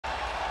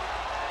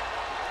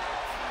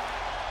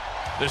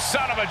The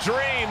son of a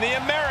dream, the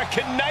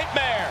American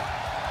Nightmare.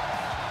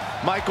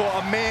 Michael,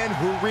 a man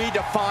who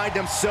redefined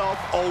himself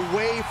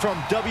away from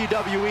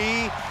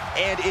WWE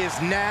and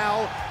is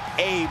now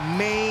a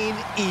main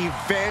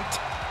event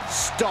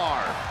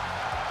star.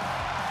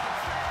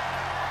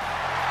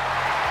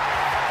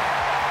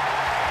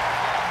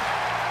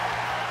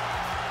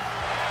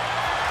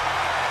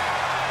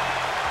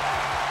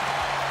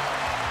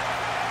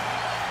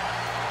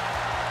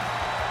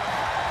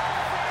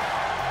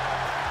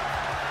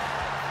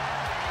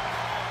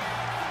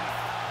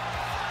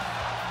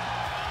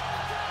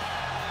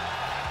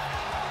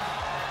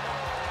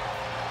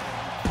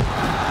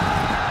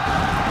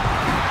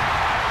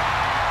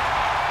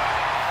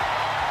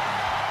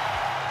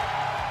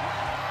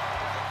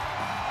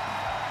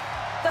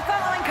 The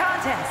following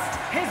contest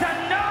is a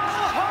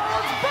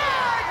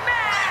no-holds-barred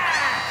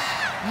match!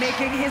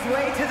 Making his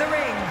way to the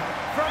ring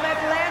from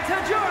Atlanta,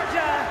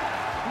 Georgia,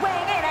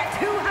 weighing in at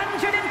 220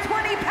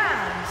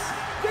 pounds,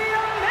 the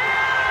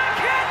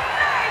American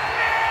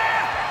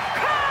Nightmare,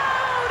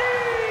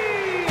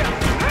 Cody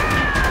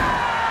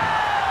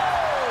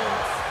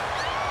Rhodes!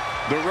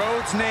 The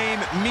Rhodes name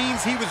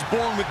means he was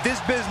born with this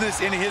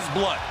business in his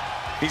blood.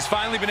 He's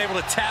finally been able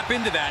to tap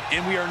into that,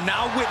 and we are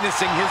now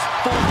witnessing his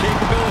full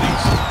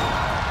capabilities.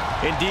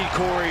 Indeed,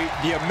 Corey,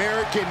 the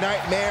American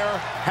Nightmare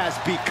has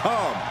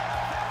become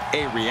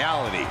a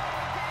reality.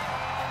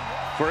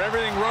 For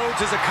everything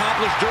Rhodes has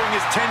accomplished during his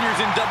tenures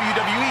in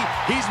WWE,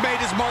 he's made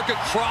his mark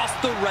across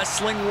the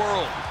wrestling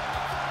world.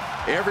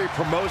 Every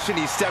promotion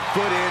he stepped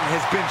foot in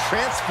has been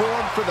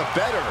transformed for the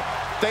better,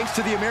 thanks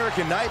to the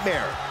American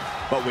Nightmare.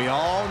 But we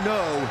all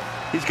know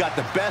he's got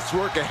the best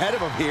work ahead of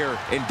him here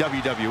in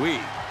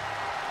WWE.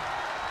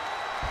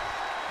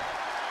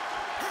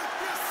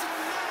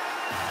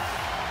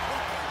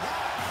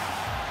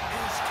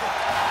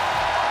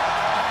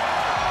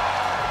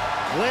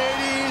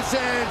 Ladies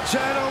and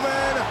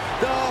gentlemen,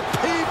 the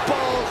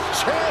People's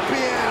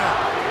Champion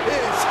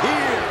is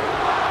here.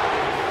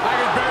 I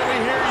can barely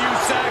hear you,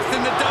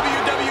 Saxton. The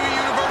WWE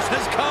Universe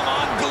has come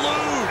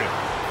unglued.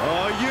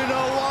 Oh, you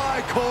know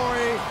why,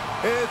 Corey?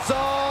 It's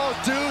all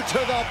due to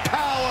the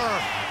power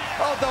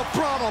of the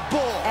Brahma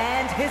Bull.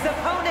 And his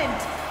opponent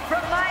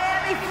from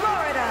Miami,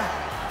 Florida,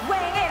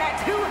 weighing in at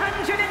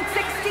 265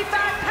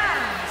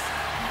 pounds,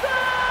 The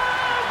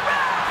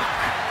Rock!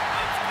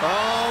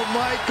 Oh,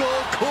 Michael,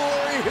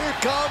 Corey, here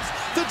comes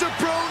the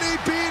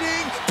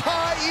jabroni-beating,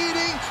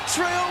 pie-eating,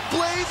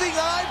 trailblazing,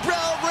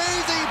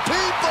 eyebrow-raising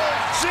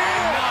People's Champ!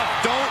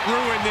 Enough! Don't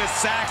ruin this,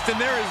 Saxton.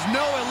 There is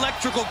no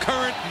electrical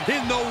current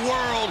in the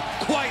world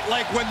quite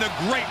like when the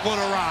Great One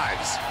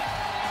arrives.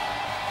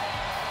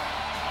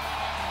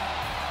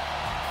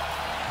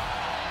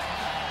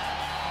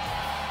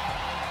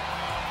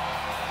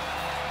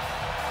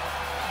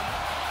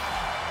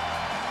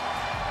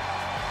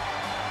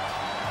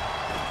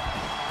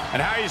 And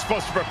how are you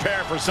supposed to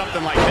prepare for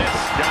something like this?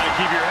 Gotta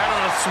keep your head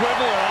on a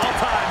swivel at all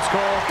times,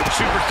 Cole.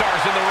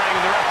 Superstars in the ring,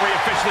 and the referee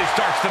officially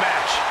starts the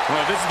match. Well,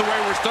 this is the way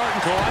we're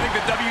starting, Cole. I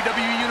think the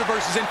WWE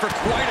Universe is in for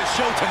quite a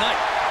show tonight.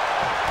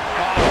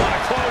 Oh, what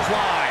a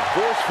clothesline.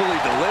 Forcefully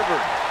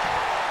delivered.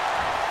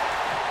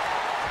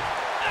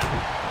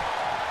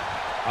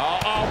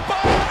 Uh-oh,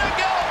 bowling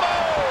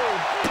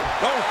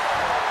elbow! Oh,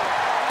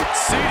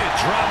 seated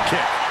drop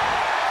kick.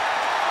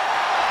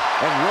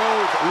 And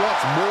Rhodes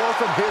wants more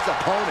from his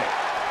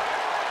opponent.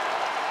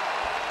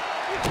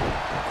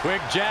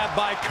 Quick jab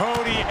by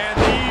Cody and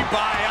the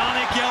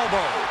bionic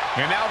elbow.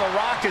 And now The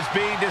Rock is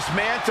being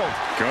dismantled.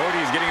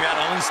 Cody's getting that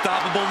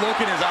unstoppable look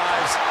in his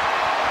eyes.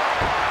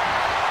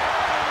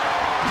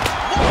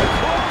 What a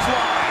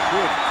clothesline!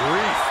 Good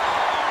grief.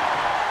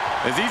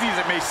 As easy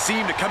as it may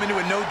seem to come into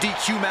a no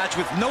DQ match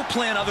with no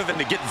plan other than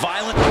to get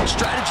violent,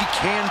 strategy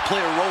can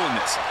play a role in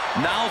this.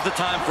 Now's the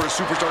time for a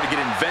superstar to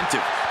get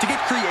inventive, to get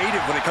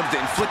creative when it comes to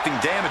inflicting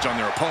damage on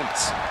their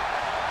opponents.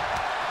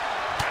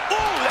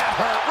 Ooh, that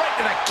hurt right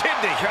to the kidney.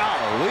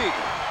 Golly.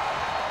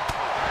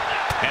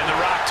 And The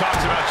Rock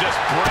talks about just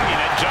bringing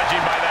it.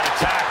 Judging by that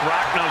attack,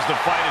 Rock knows the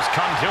fight has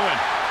come to him.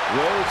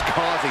 Rhodes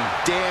causing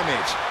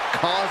damage,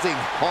 causing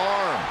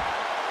harm.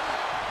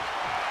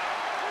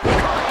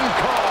 Curtain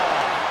call.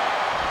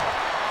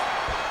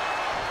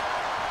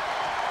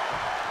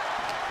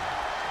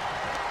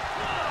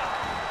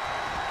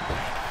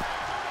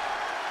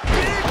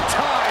 Big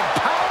time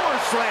power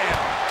slam.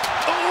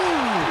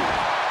 Ooh.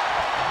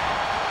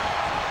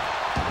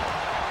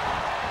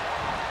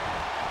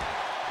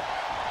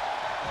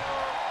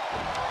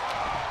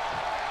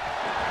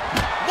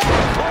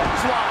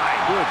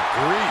 Good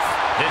grief.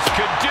 This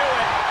could do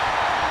it.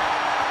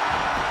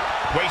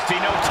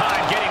 Wasting no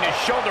time getting his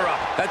shoulder up.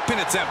 That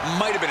pin attempt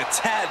might have been a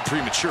tad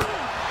premature. Oh,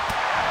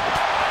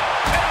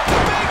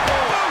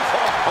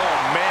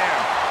 man.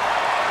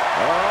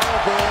 Oh,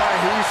 boy,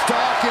 he's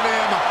stalking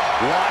him.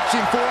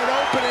 Watching for an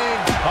opening.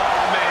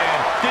 Oh, man.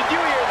 Did you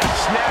hear the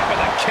snap of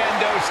the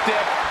kendo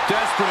stick?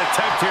 Desperate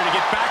attempt here to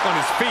get back on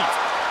his feet.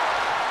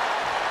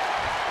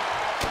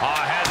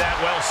 Oh, had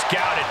that well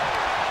scouted.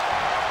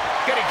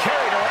 Getting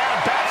carried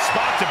around. Bad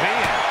spot to be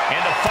in.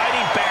 And the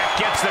fighting back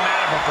gets them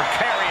out of a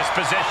precarious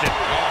position.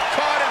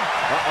 Caught him.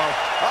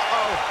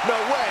 No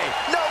way.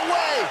 No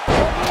way.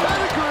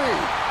 Pedigree.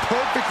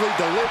 Perfectly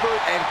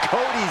delivered, and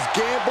Cody's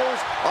gambles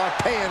are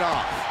paying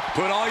off.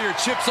 Put all your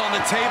chips on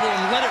the table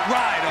and let it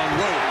ride on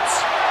Rhodes.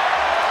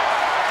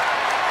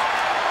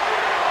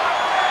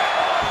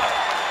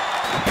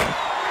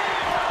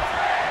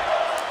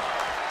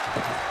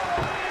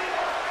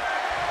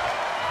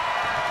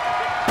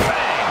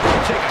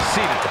 Take a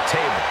seat at the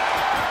table.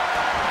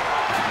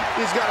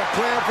 He's got a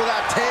plan for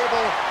that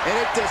table, and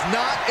it does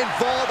not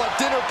involve a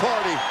dinner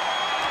party.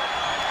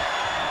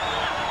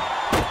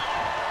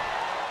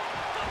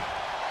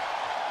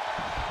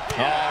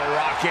 Oh,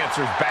 Rock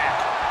answers back.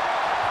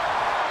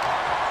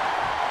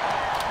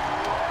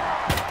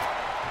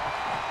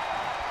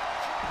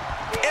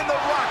 And the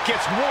Rock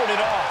gets warded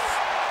off.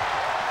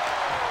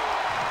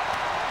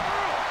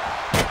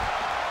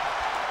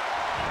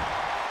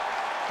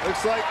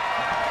 Looks like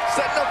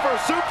setting up for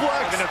a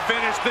suplex. Going to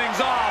finish things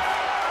off.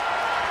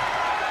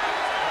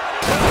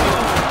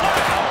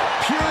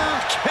 Pure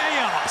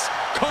chaos.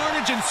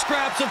 Carnage and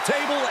scraps of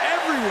table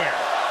everywhere.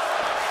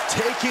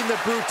 Taking the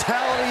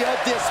brutality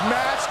of this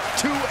match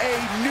to a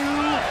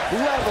new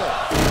level.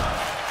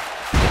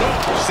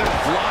 Sent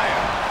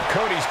flying.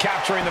 Cody's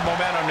capturing the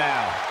momentum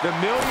now. The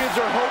millions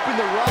are hoping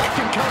the Rock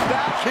can come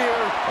back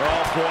here.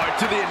 Oh, boy,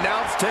 to the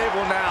announce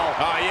table now.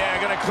 Oh, yeah,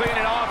 gonna clean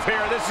it off here.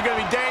 This is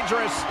gonna be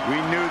dangerous.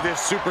 We knew this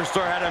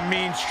superstar had a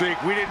mean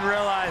streak. We didn't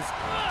realize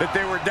that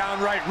they were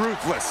downright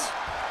ruthless.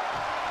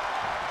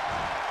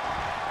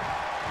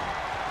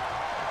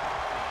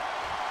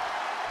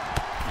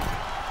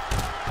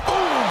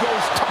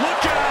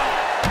 Look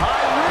out!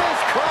 High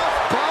risk, cross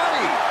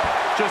body.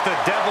 Just a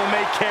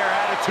devil-may-care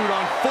attitude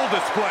on full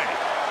display.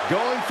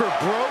 Going for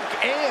broke,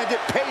 and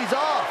it pays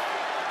off.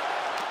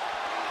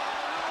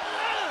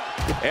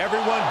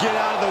 Everyone get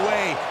out of the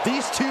way.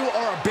 These two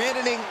are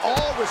abandoning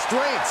all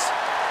restraints.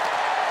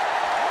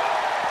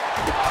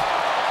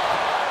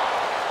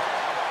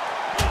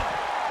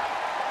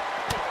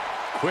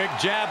 Quick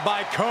jab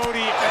by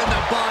Cody. And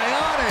the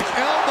bionic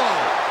elbow.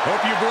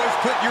 Hope you boys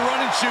put your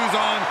running shoes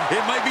on.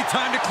 It might be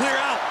time to clear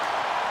out.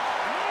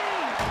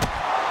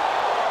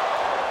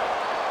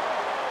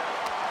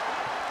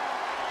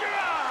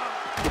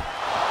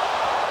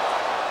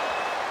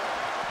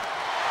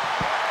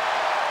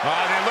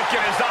 Oh, then look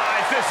in his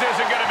eyes. This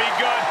isn't going to be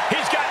good.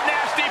 He's got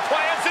nasty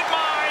plans in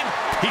mind.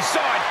 He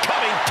saw it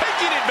coming,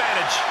 taking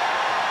advantage.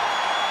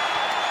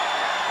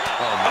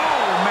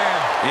 Oh, man.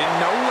 In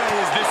no way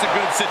is this a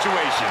good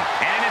situation.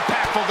 And an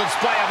impactful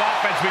display of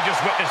offense we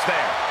just witnessed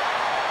there.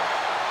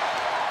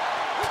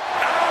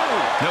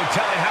 Oh! No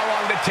telling how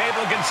long the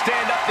table can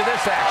stand up to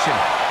this action.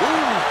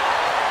 Ooh.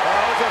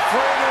 I was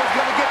afraid it was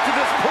going to get to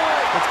this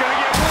point. It's going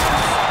to get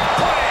worse.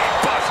 Brain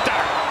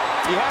buster.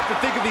 You have to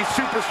think of these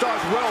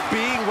superstars'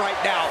 well-being right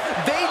now.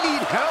 They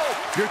need help.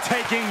 You're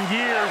taking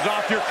years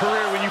off your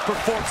career when you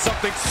perform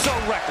something so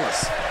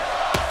reckless.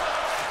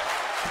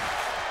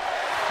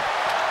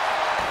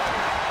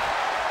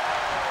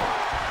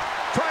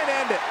 Try and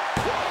end it.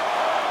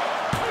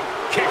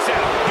 Kicks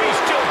out. He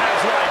still has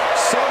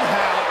life.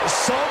 Somehow,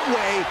 some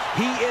way,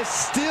 he is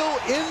still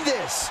in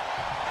this.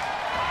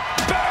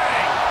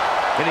 Bang!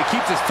 And he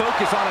keeps his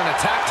focus on an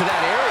attack to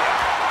that area.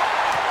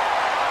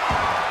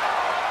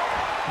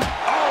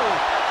 Oh!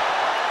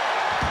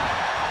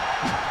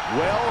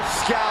 Well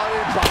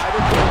scouted by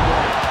the good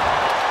one.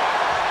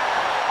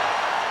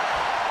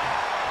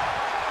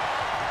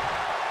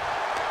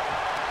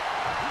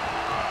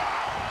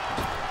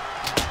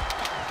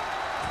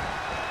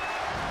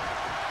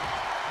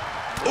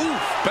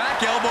 Oof!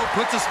 Back elbow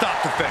puts a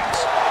stop to things.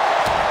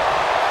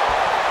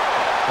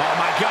 Oh,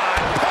 my God.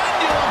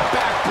 Pendulum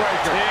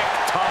backbreaker.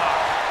 Tick-tock.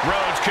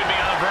 Rhodes could be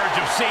on the verge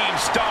of seeing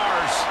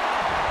stars.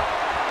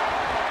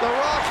 The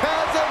Rock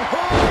has him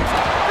hooked.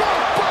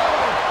 Rock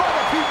bottom by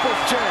the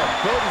People's Champ.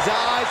 Cody's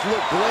eyes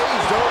look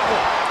glazed over.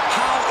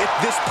 How at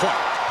this point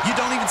you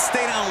don't even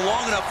stay down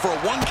long enough for a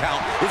 1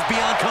 count is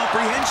beyond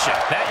comprehension.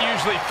 That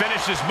usually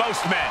finishes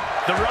most men.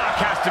 The Rock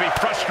has to be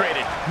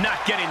frustrated, not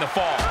getting the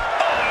fall.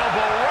 Oh,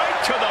 elbow right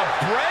to the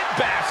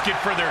breadbasket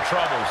for their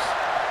troubles.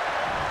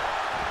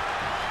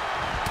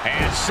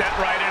 And sent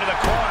right into the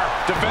corner.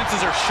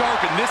 Defenses are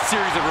sharp in this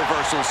series of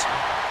reversals.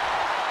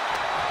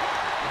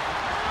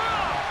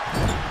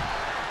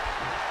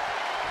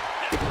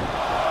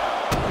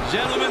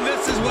 Gentlemen,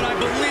 this is what I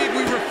believe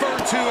we refer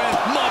to as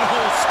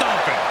mudhole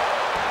stomping.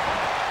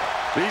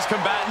 These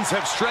combatants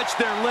have stretched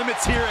their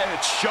limits here, and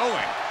it's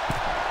showing.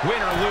 Win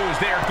or lose,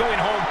 they are going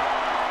home.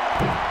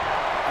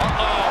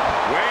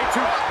 Way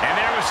too... And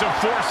there was some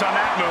force on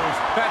that move.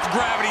 That's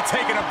gravity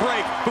taking a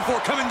break before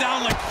coming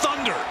down like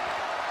thunder.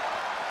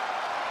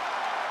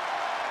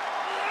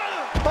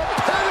 A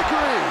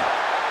pedigree.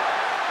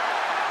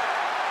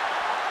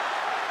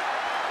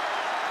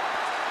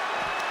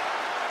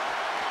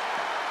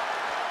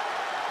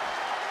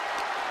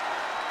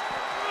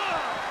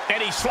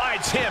 And he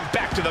slides him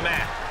back to the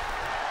mat.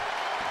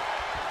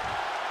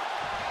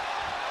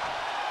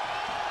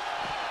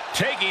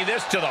 Taking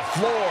this to the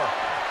floor.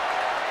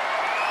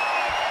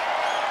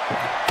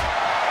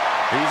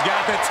 He's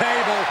got the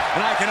table,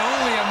 and I can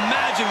only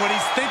imagine what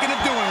he's thinking of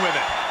doing with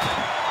it.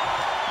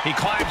 He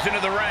climbs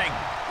into the ring.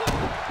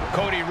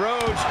 Cody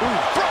Rhodes. Ooh,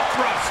 front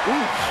thrust.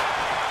 Ooh.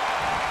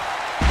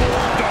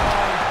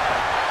 Bulldog.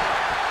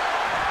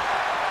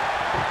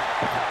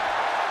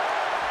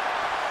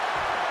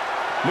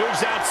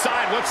 Moves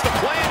outside. What's the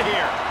plan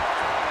here?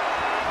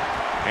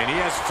 And he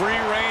has free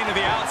reign to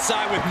the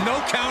outside with no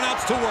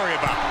countouts to worry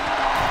about.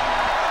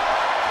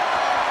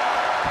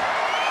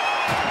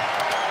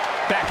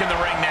 Back in the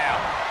ring now.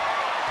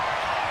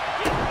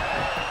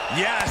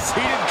 Yes, he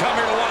didn't come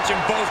here to watch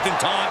them both in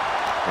time.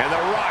 And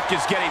The Rock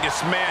is getting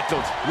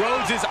dismantled.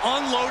 Rhodes is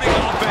unloading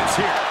offense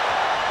here.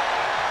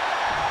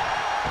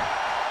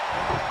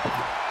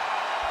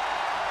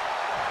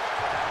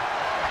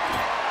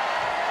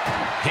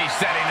 He's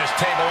setting this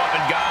table up,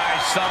 and guys,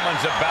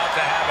 someone's about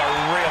to have a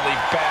really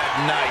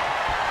bad night.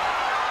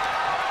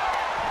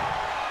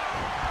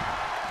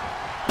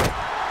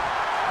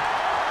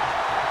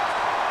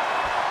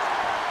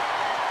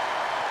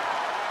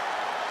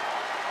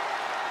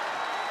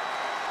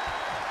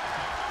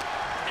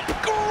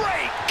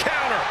 Great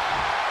counter.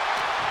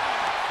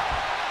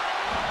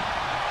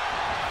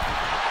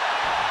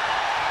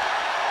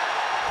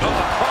 Oh,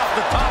 across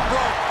the top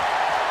rope.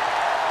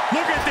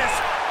 Look at this.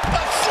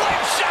 A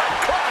slingshot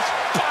cross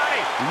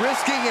body.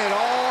 Risking it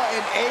all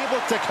and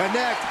able to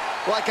connect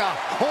like a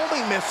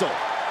homing missile.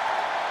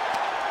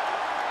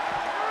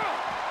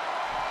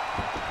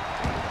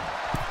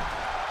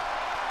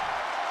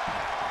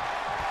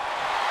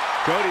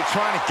 Cody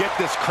trying to get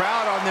this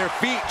crowd on their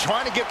feet,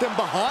 trying to get them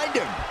behind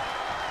him.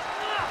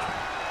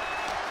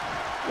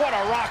 What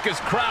a raucous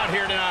crowd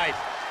here tonight.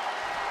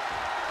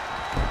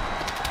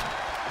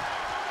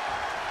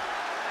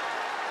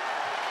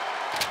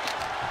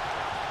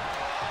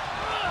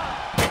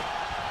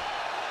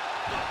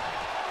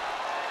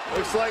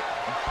 Looks like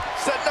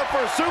setting up for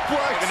a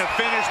suplex. Going to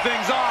finish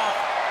things off.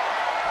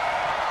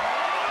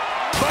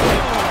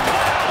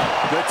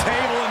 The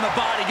table and the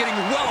body getting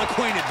well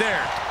acquainted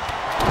there.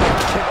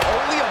 Can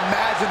only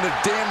imagine the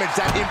damage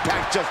that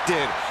impact just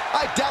did.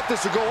 I doubt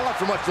this will go on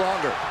for much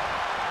longer.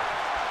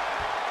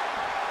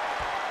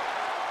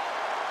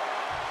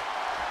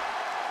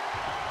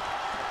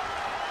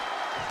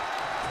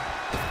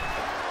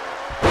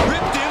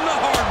 Ripped in the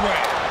hard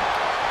way.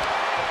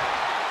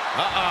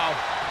 Uh-oh.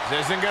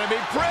 This isn't going to be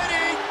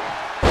pretty.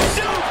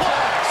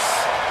 Suplex!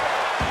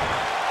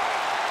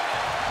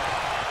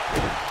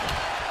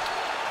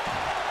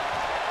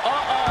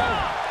 Uh-oh.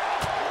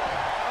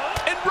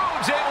 And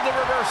Rhodes able to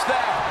reverse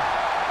that.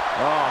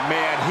 Oh,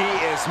 man, he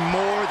is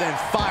more than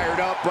fired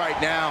up right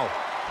now.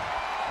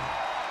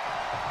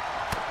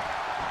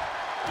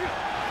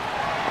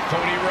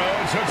 Cody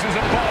Rhodes hooks his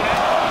opponent.